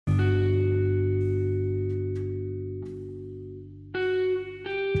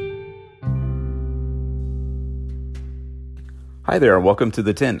Hi there, welcome to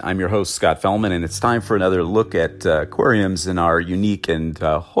The Tint. I'm your host, Scott Fellman, and it's time for another look at aquariums in our unique and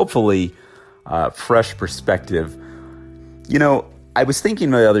hopefully fresh perspective. You know, I was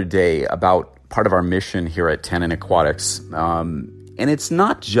thinking the other day about part of our mission here at Tannin Aquatics, and it's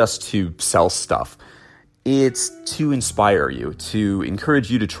not just to sell stuff. It's to inspire you, to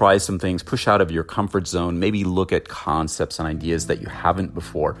encourage you to try some things, push out of your comfort zone, maybe look at concepts and ideas that you haven't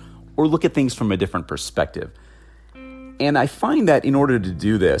before, or look at things from a different perspective. And I find that in order to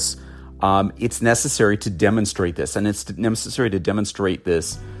do this, it's necessary to demonstrate this. And it's necessary to demonstrate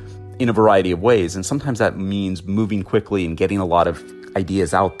this in a variety of ways. And sometimes that means moving quickly and getting a lot of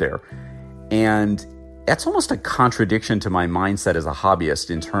ideas out there. And that's almost a contradiction to my mindset as a hobbyist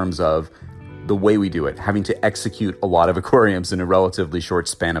in terms of the way we do it, having to execute a lot of aquariums in a relatively short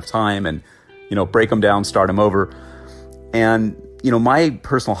span of time and, break them down, start them over. And, my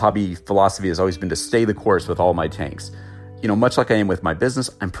personal hobby philosophy has always been to stay the course with all my tanks. Much like I am with my business,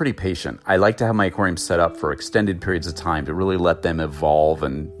 I'm pretty patient. I like to have my aquariums set up for extended periods of time to really let them evolve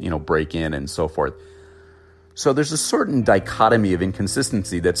and, break in and so forth. So there's a certain dichotomy of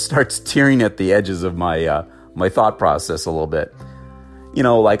inconsistency that starts tearing at the edges of my my thought process a little bit.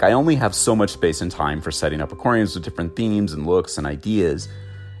 I only have so much space and time for setting up aquariums with different themes and looks and ideas.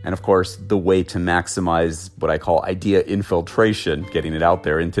 And of course, the way to maximize what I call idea infiltration, getting it out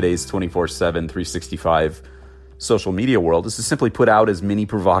there in today's 24/7, 365 social media world, is to simply put out as many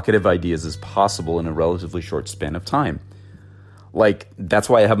provocative ideas as possible in a relatively short span of time. That's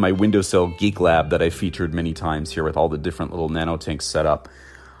why I have my windowsill geek lab that I featured many times here with all the different little nano tanks set up.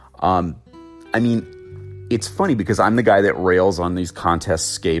 It's funny because I'm the guy that rails on these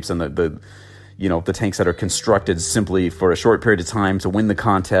contest scapes and the tanks that are constructed simply for a short period of time to win the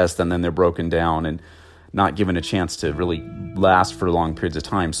contest, and then they're broken down and not given a chance to really last for long periods of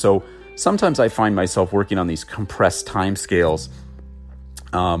time. So sometimes I find myself working on these compressed timescales,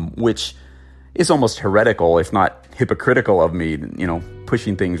 which is almost heretical, if not hypocritical of me,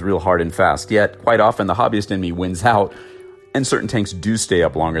 pushing things real hard and fast. Yet, quite often, the hobbyist in me wins out, and certain tanks do stay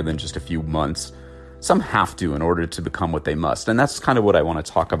up longer than just a few months. Some have to in order to become what they must, and that's kind of what I want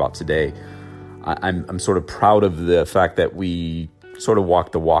to talk about today. I'm sort of proud of the fact that we sort of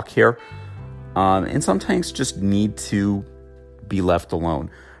walk the walk here, and some tanks just need to be left alone.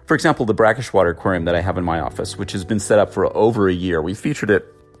 For example, the brackish water aquarium that I have in my office, which has been set up for over a year. We featured it,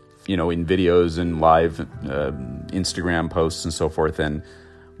 in videos and live Instagram posts and so forth, and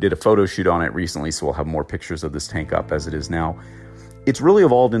did a photo shoot on it recently, so we'll have more pictures of this tank up as it is now. It's really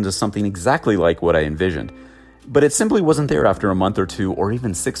evolved into something exactly like what I envisioned, but it simply wasn't there after a month or two or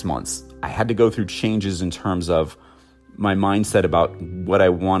even 6 months. I had to go through changes in terms of my mindset about what I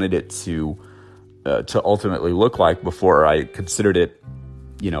wanted it to ultimately look like before I considered it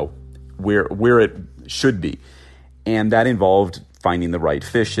where it should be. And that involved finding the right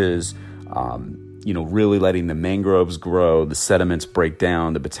fishes, really letting the mangroves grow, the sediments break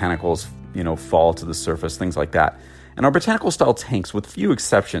down, the botanicals, fall to the surface, things like that. And our botanical style tanks, with few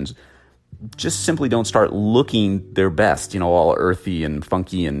exceptions, just simply don't start looking their best, all earthy and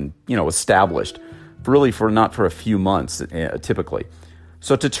funky and, established, not for a few months, typically.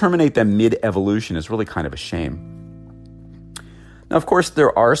 So to terminate them mid-evolution is really kind of a shame. Now, of course,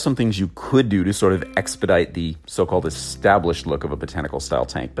 there are some things you could do to sort of expedite the so-called established look of a botanical style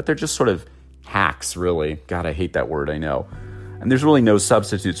tank, but they're just sort of hacks, really. God, I hate that word, I know. And there's really no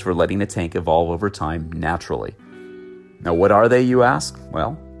substitutes for letting a tank evolve over time naturally. Now, what are they, you ask?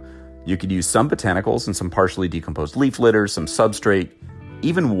 Well, you could use some botanicals and some partially decomposed leaf litter, some substrate,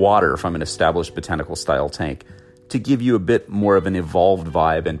 even water from an established botanical style tank to give you a bit more of an evolved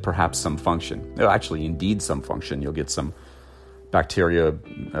vibe and perhaps some function. Actually, indeed some function. You'll get some bacteria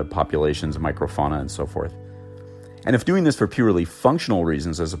populations, microfauna, and so forth. And if doing this for purely functional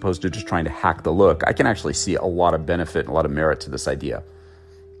reasons as opposed to just trying to hack the look, I can actually see a lot of benefit and a lot of merit to this idea.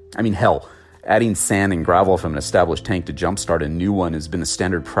 Hell, adding sand and gravel from an established tank to jumpstart a new one has been a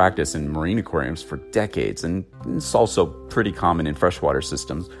standard practice in marine aquariums for decades, and it's also pretty common in freshwater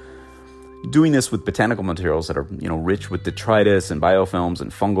systems. Doing this with botanical materials that are, rich with detritus and biofilms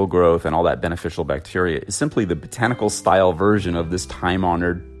and fungal growth and all that beneficial bacteria is simply the botanical style version of this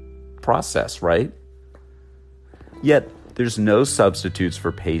time-honored process, right? Yet, there's no substitutes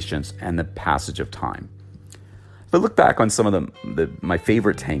for patience and the passage of time. If I look back on some of my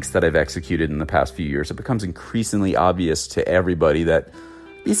favorite tanks that I've executed in the past few years, it becomes increasingly obvious to everybody that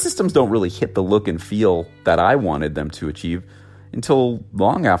these systems don't really hit the look and feel that I wanted them to achieve until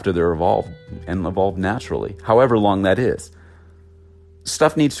long after they're evolved naturally, however long that is.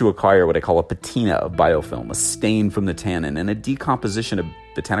 Stuff needs to acquire what I call a patina of biofilm, a stain from the tannin, and a decomposition of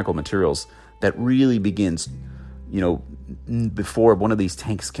botanical materials that really begins before one of these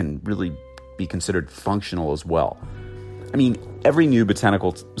tanks can really be considered functional as well. I mean, every new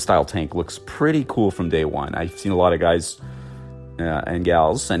botanical style tank looks pretty cool from day one. I've seen a lot of guys and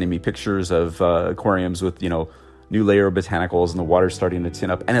gals sending me pictures of aquariums with, new layer of botanicals and the water starting to tin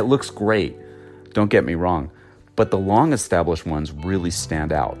up, and it looks great. Don't get me wrong. But the long established ones really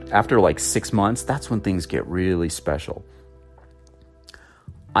stand out. After like 6 months, that's when things get really special.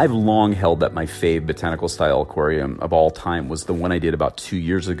 I've long held that my fave botanical style aquarium of all time was the one I did about 2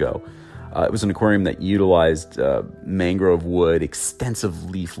 years ago. It was an aquarium that utilized mangrove wood, extensive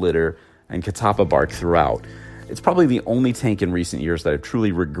leaf litter, and catappa bark throughout. It's probably the only tank in recent years that I've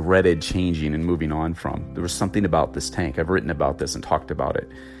truly regretted changing and moving on from. There was something about this tank. I've written about this and talked about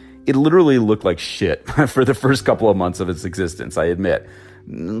it. It literally looked like shit for the first couple of months of its existence, I admit.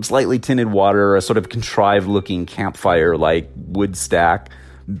 Slightly tinted water, a sort of contrived-looking campfire-like wood stack,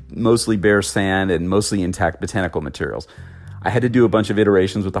 mostly bare sand, and mostly intact botanical materials. I had to do a bunch of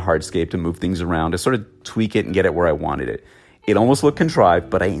iterations with the hardscape to move things around, to sort of tweak it and get it where I wanted it. It almost looked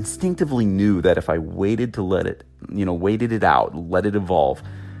contrived, but I instinctively knew that if I waited to waited it out, let it evolve,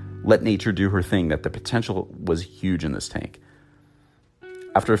 let nature do her thing, that the potential was huge in this tank.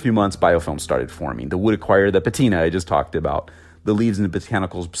 After a few months, biofilm started forming. The wood acquired the patina I just talked about. The leaves and the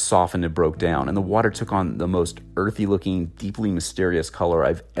botanicals softened and broke down, and the water took on the most earthy-looking, deeply mysterious color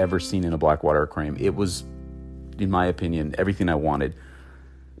I've ever seen in a blackwater aquarium. It was, in my opinion, everything I wanted.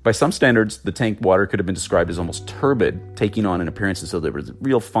 By some standards, the tank water could have been described as almost turbid, taking on an appearance as though there were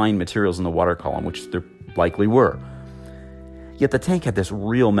real fine materials in the water column, which there likely were. Yet the tank had this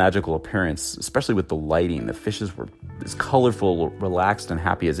real magical appearance, especially with the lighting. The fishes were as colorful, relaxed, and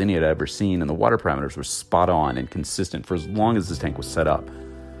happy as any I'd ever seen, and the water parameters were spot on and consistent for as long as this tank was set up.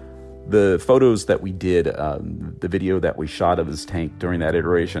 The photos that we did, the video that we shot of this tank during that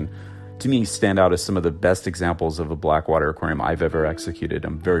iteration, to me stand out as some of the best examples of a blackwater aquarium I've ever executed.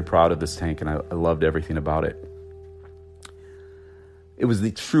 I'm very proud of this tank, and I loved everything about it. It was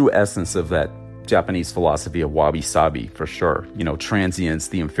the true essence of that Japanese philosophy of wabi-sabi, for sure. Transience,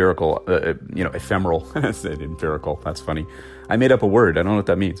 the ephemeral. I said empirical. That's funny. I made up a word. I don't know what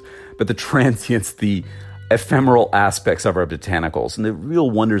that means. But the transience, the ephemeral aspects of our botanicals, and the real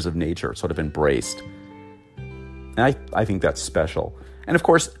wonders of nature sort of embraced. And I think that's special. And of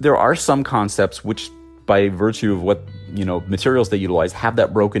course, there are some concepts which, by virtue of what, materials they utilize, have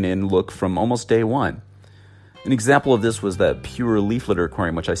that broken in look from almost day one. An example of this was that pure leaf litter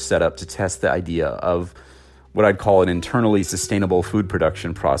aquarium, which I set up to test the idea of what I'd call an internally sustainable food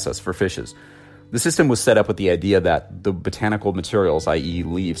production process for fishes. The system was set up with the idea that the botanical materials, i.e.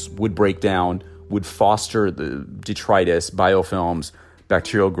 leaves, would break down, would foster the detritus, biofilms,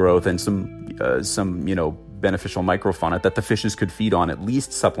 bacterial growth, and some beneficial microfauna that the fishes could feed on, at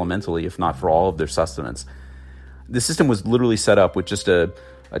least supplementally, if not for all of their sustenance. The system was literally set up with just a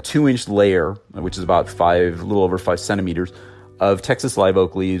 2-inch layer, which is about a little over 5 centimeters, of Texas live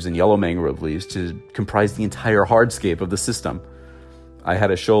oak leaves and yellow mangrove leaves to comprise the entire hardscape of the system. I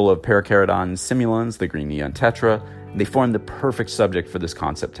had a shoal of Paracharodon simulans, the green neon tetra, and they formed the perfect subject for this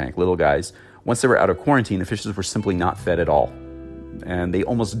concept tank, little guys. Once they were out of quarantine, the fishes were simply not fed at all. And they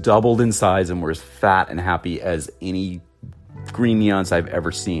almost doubled in size and were as fat and happy as any green neons I've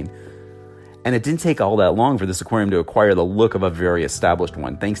ever seen. And it didn't take all that long for this aquarium to acquire the look of a very established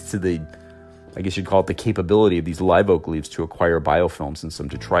one, thanks to the, I guess you'd call it the capability of these live oak leaves to acquire biofilms and some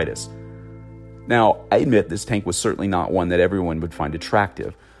detritus. Now, I admit this tank was certainly not one that everyone would find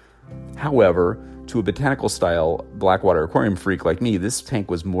attractive. However, to a botanical-style blackwater aquarium freak like me, this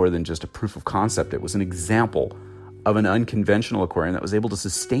tank was more than just a proof of concept. It was an example of an unconventional aquarium that was able to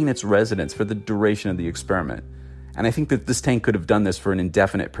sustain its residents for the duration of the experiment. And I think that this tank could have done this for an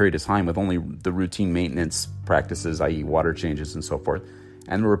indefinite period of time with only the routine maintenance practices, i.e. water changes and so forth,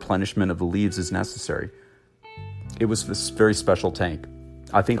 and the replenishment of the leaves as necessary. It was this very special tank.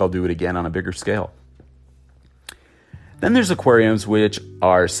 I think I'll do it again on a bigger scale. Then there's aquariums which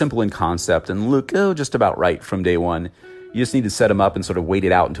are simple in concept and look just about right from day one. You just need to set them up and sort of wait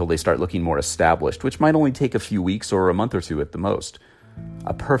it out until they start looking more established, which might only take a few weeks or a month or two at the most.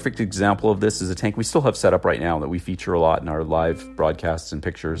 A perfect example of this is a tank we still have set up right now that we feature a lot in our live broadcasts and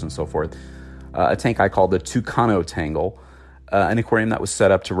pictures and so forth. A tank I call the Tucano Tangle, an aquarium that was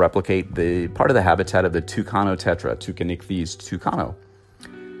set up to replicate the part of the habitat of the Tucano tetra, Tucanichthyes tucano.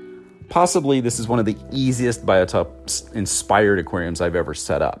 Possibly this is one of the easiest biotop-inspired aquariums I've ever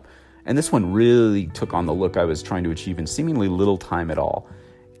set up. And this one really took on the look I was trying to achieve in seemingly little time at all.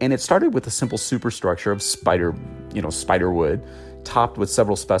 And it started with a simple superstructure of spider wood, topped with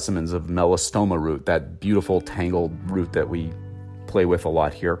several specimens of Melastoma root, that beautiful tangled root that we play with a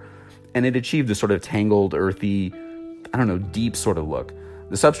lot here. And it achieved this sort of tangled, earthy, deep sort of look.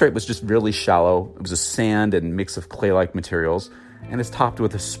 The substrate was just really shallow. It was a sand and mix of clay-like materials, and it's topped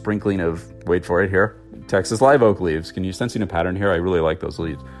with a sprinkling of, wait for it here, Texas live oak leaves. Can you sense a pattern here? I really like those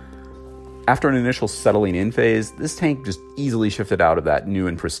leaves. After an initial settling in phase, this tank just easily shifted out of that new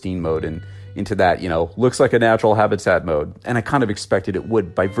and pristine mode and into that, looks like a natural habitat mode. And I kind of expected it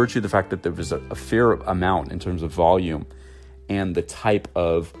would, by virtue of the fact that there was a fair amount in terms of volume and the type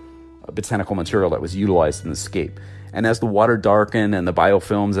of botanical material that was utilized in the scape. And as the water darkened and the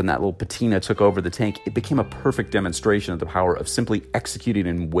biofilms and that little patina took over the tank, it became a perfect demonstration of the power of simply executing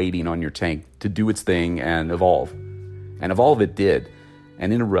and waiting on your tank to do its thing and evolve. And evolve it did.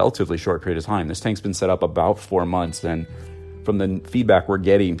 And in a relatively short period of time. This tank's been set up about 4 months, and from the feedback we're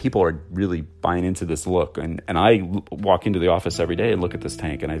getting, people are really buying into this look. And I walk into the office every day and look at this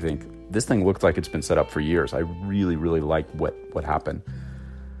tank, and I think, this thing looks like it's been set up for years. I really, really like what happened.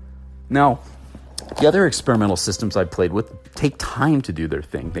 Now, the other experimental systems I've played with take time to do their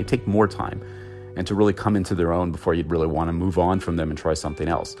thing. They take more time and to really come into their own before you'd really want to move on from them and try something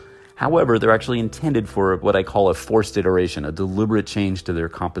else. However, they're actually intended for what I call a forced iteration, a deliberate change to their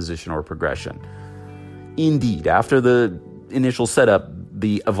composition or progression. Indeed, after the initial setup,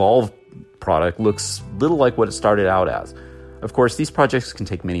 the Evolve product looks little like what it started out as. Of course, these projects can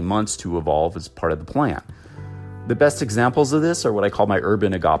take many months to evolve as part of the plan. The best examples of this are what I call my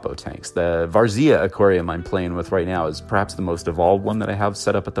urban agapo tanks. The Varzea aquarium I'm playing with right now is perhaps the most evolved one that I have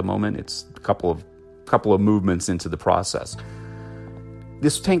set up at the moment. It's a couple of movements into the process.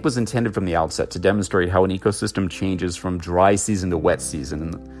 This tank was intended from the outset to demonstrate how an ecosystem changes from dry season to wet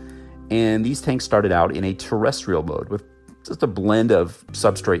season. And these tanks started out in a terrestrial mode with just a blend of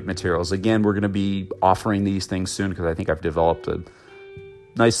substrate materials. Again, we're going to be offering these things soon because I think I've developed a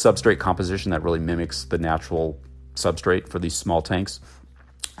nice substrate composition that really mimics the natural substrate for these small tanks.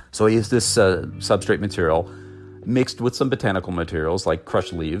 So I use this substrate material mixed with some botanical materials like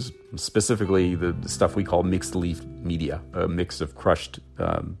crushed leaves, specifically the stuff we call mixed leaf media, a mix of crushed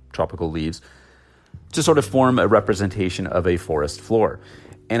tropical leaves, to sort of form a representation of a forest floor.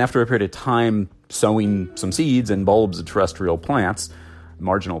 And after a period of time sowing some seeds and bulbs of terrestrial plants,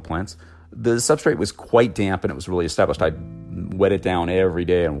 marginal plants, the substrate was quite damp and it was really established. I'd wet it down every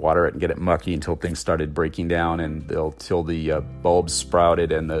day and water it and get it mucky until things started breaking down and until the bulbs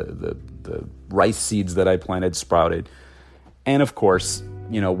sprouted and the rice seeds that I planted sprouted. And of course,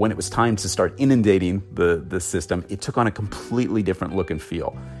 when it was time to start inundating the system, it took on a completely different look and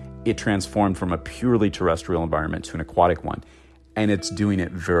feel. It transformed from a purely terrestrial environment to an aquatic one. And it's doing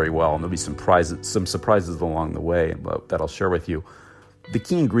it very well. And there'll be some surprises along the way that I'll share with you. The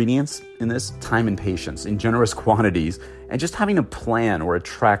key ingredients in this, time and patience in generous quantities, and just having a plan or a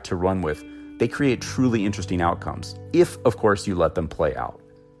track to run with, they create truly interesting outcomes, if, of course, you let them play out.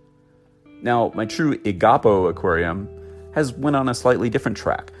 Now, my true Agapo aquarium has went on a slightly different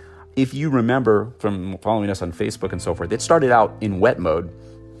track. If you remember from following us on Facebook and so forth, it started out in wet mode,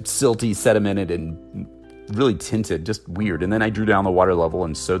 silty, sedimented, and really tinted, just weird. And then I drew down the water level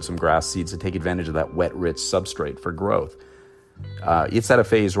and sowed some grass seeds to take advantage of that wet, rich substrate for growth. It's at a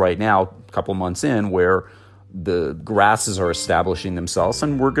phase right now, a couple of months in, where the grasses are establishing themselves,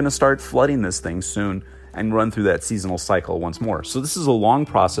 and we're going to start flooding this thing soon and run through that seasonal cycle once more. So this is a long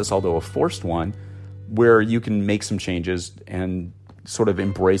process, although a forced one, where you can make some changes and sort of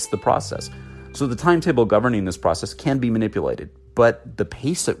embrace the process. So the timetable governing this process can be manipulated, but the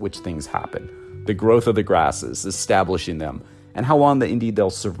pace at which things happen, the growth of the grasses, establishing them, and how long indeed they'll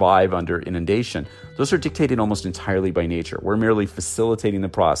survive under inundation, those are dictated almost entirely by nature. We're merely facilitating the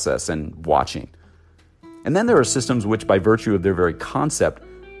process and watching. And then there are systems which, by virtue of their very concept,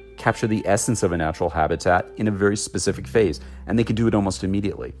 capture the essence of a natural habitat in a very specific phase, and they can do it almost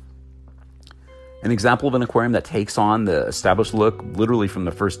immediately. An example of an aquarium that takes on the established look literally from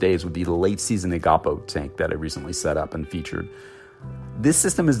the first days would be the late season Agapo tank that I recently set up and featured. This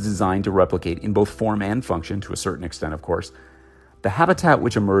system is designed to replicate in both form and function, to a certain extent, of course, the habitat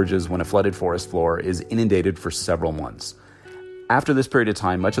which emerges when a flooded forest floor is inundated for several months. After this period of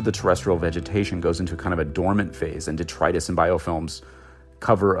time, much of the terrestrial vegetation goes into kind of a dormant phase, and detritus and biofilms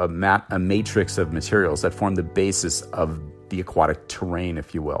cover a matrix of materials that form the basis of the aquatic terrain,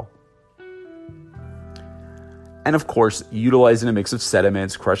 if you will. And of course, utilizing a mix of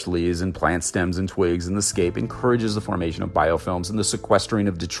sediments, crushed leaves, and plant stems and twigs in the scape encourages the formation of biofilms and the sequestering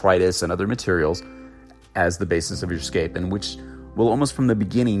of detritus and other materials as the basis of your scape, and which will almost from the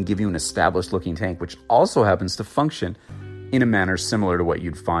beginning give you an established looking tank, which also happens to function in a manner similar to what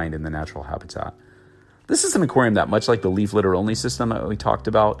you'd find in the natural habitat. This is an aquarium that, much like the leaf litter only system that we talked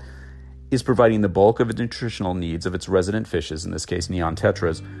about, is providing the bulk of the nutritional needs of its resident fishes, in this case neon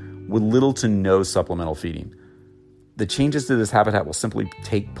tetras, with little to no supplemental feeding. The changes to this habitat will simply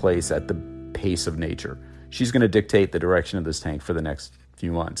take place at the pace of nature. She's going to dictate the direction of this tank for the next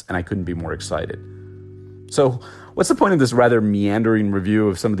few months, and I couldn't be more excited. So, what's the point of this rather meandering review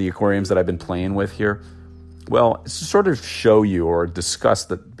of some of the aquariums that I've been playing with here? Well, it's to sort of show you or discuss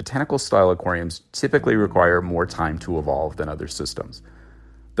that botanical-style aquariums typically require more time to evolve than other systems.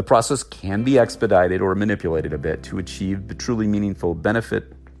 The process can be expedited or manipulated a bit to achieve the truly meaningful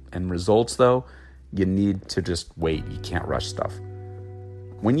benefit and results, though. You need to just wait. You can't rush stuff.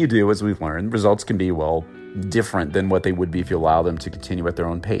 When you do, as we've learned, results can be, well, different than what they would be if you allow them to continue at their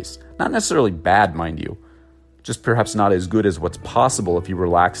own pace. Not necessarily bad, mind you, just perhaps not as good as what's possible if you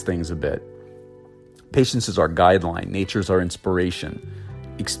relax things a bit. Patience is our guideline. Nature's our inspiration.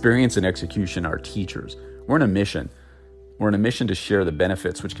 Experience and execution are teachers. We're on a mission. We're on a mission to share the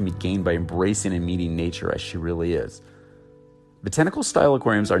benefits which can be gained by embracing and meeting nature as she really is. Botanical-style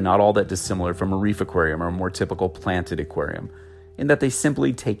aquariums are not all that dissimilar from a reef aquarium or a more typical planted aquarium, in that they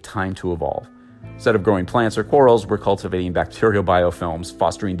simply take time to evolve. Instead of growing plants or corals, we're cultivating bacterial biofilms,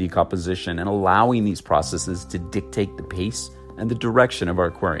 fostering decomposition, and allowing these processes to dictate the pace and the direction of our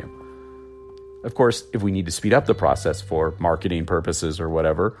aquarium. Of course, if we need to speed up the process for marketing purposes or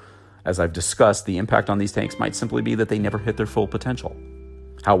whatever, as I've discussed, the impact on these tanks might simply be that they never hit their full potential.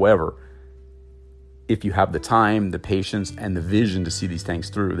 However, if you have the time, the patience, and the vision to see these tanks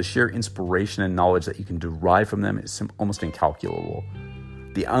through, the sheer inspiration and knowledge that you can derive from them is almost incalculable.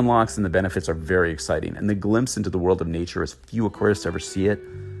 The unlocks and the benefits are very exciting, and the glimpse into the world of nature, as few aquarists ever see it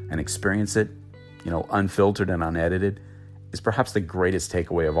and experience it, unfiltered and unedited, is perhaps the greatest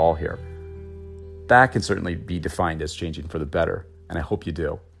takeaway of all here. That can certainly be defined as changing for the better, and I hope you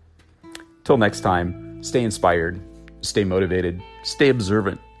do. Till next time, stay inspired, stay motivated, stay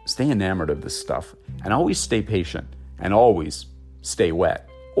observant, stay enamored of this stuff, and always stay patient, and always stay wet,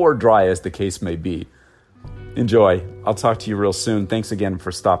 or dry as the case may be. Enjoy. I'll talk to you real soon. Thanks again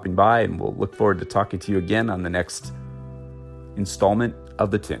for stopping by, and we'll look forward to talking to you again on the next installment of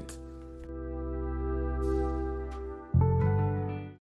The Tint.